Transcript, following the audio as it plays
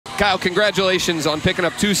Kyle, congratulations on picking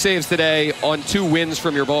up 2 saves today on 2 wins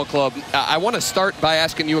from your ball club. I want to start by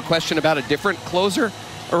asking you a question about a different closer.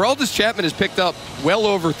 Aroldis Chapman has picked up well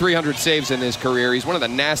over 300 saves in his career. He's one of the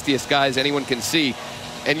nastiest guys anyone can see.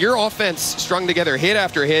 And your offense strung together hit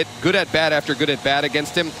after hit, good at bat after good at bat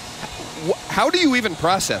against him. How do you even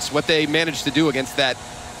process what they managed to do against that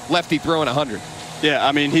lefty throwing 100? Yeah,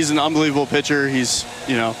 I mean, he's an unbelievable pitcher. He's,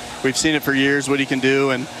 you know, we've seen it for years what he can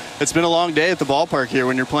do. And it's been a long day at the ballpark here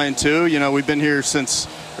when you're playing 2. You know, we've been here since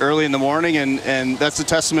early in the morning, and that's a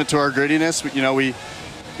testament to our grittiness. You know,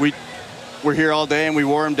 we're here all day and we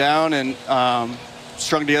wore him down and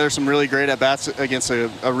strung together some really great at-bats against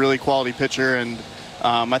a really quality pitcher. And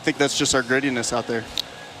I think that's just our grittiness out there.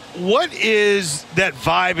 What is that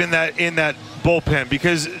vibe in that bullpen?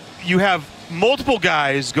 Because you have multiple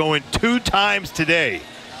guys going 2 times today,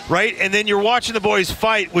 right? And then you're watching the boys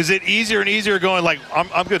fight. Was it easier and easier going like,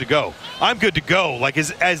 I'm good to go? I'm good to go. Like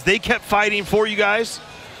as they kept fighting for you guys?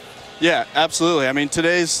 Yeah, absolutely. I mean,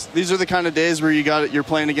 these are the kind of days where you're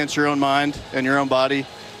playing against your own mind and your own body.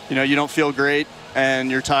 You know, you don't feel great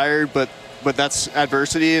and you're tired, but that's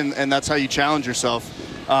adversity, and that's how you challenge yourself.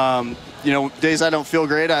 You know, days I don't feel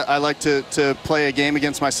great, I like to play a game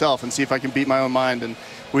against myself and see if I can beat my own mind. And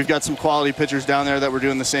we've got some quality pitchers down there that were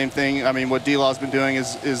doing the same thing. I mean, what D-Law's been doing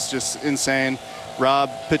is just insane. Rob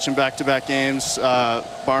pitching back-to-back games,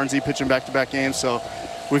 Barnesy pitching back-to-back games. So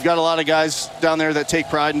we've got a lot of guys down there that take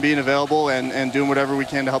pride in being available and doing whatever we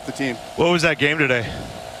can to help the team. What was that game today?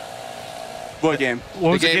 What game?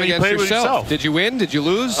 What was the game you against played with yourself. Did you win? Did you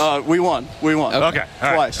lose? We won. Okay.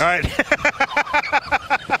 Twice. All right.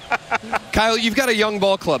 Kyle, you've got a young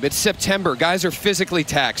ball club. It's September. Guys are physically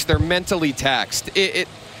taxed. They're mentally taxed. You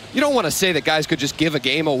don't want to say that guys could just give a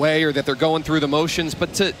game away or that they're going through the motions,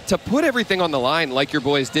 but to put everything on the line like your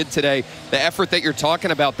boys did today, the effort that you're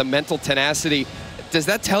talking about, the mental tenacity, does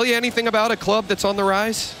that tell you anything about a club that's on the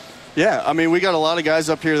rise? Yeah, I mean, we got a lot of guys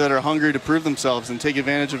up here that are hungry to prove themselves and take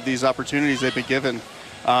advantage of these opportunities they've been given.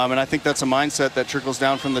 And I think that's a mindset that trickles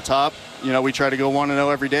down from the top. You know, we try to go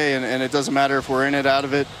 1-0 every day, and it doesn't matter if we're in it, out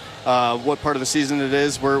of it, what part of the season it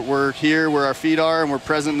is. We're here where our feet are, and we're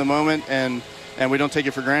present in the moment, and we don't take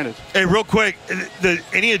it for granted. Hey, real quick,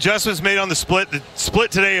 any adjustments made on the split? The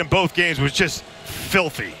split today in both games was just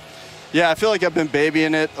filthy. Yeah, I feel like I've been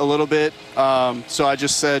babying it a little bit. So I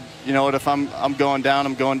just said, you know what, if I'm going down,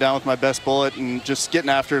 I'm going down with my best bullet and just getting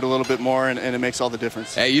after it a little bit more, and it makes all the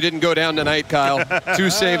difference. Hey, you didn't go down tonight, Kyle. 2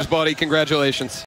 saves, buddy. Congratulations.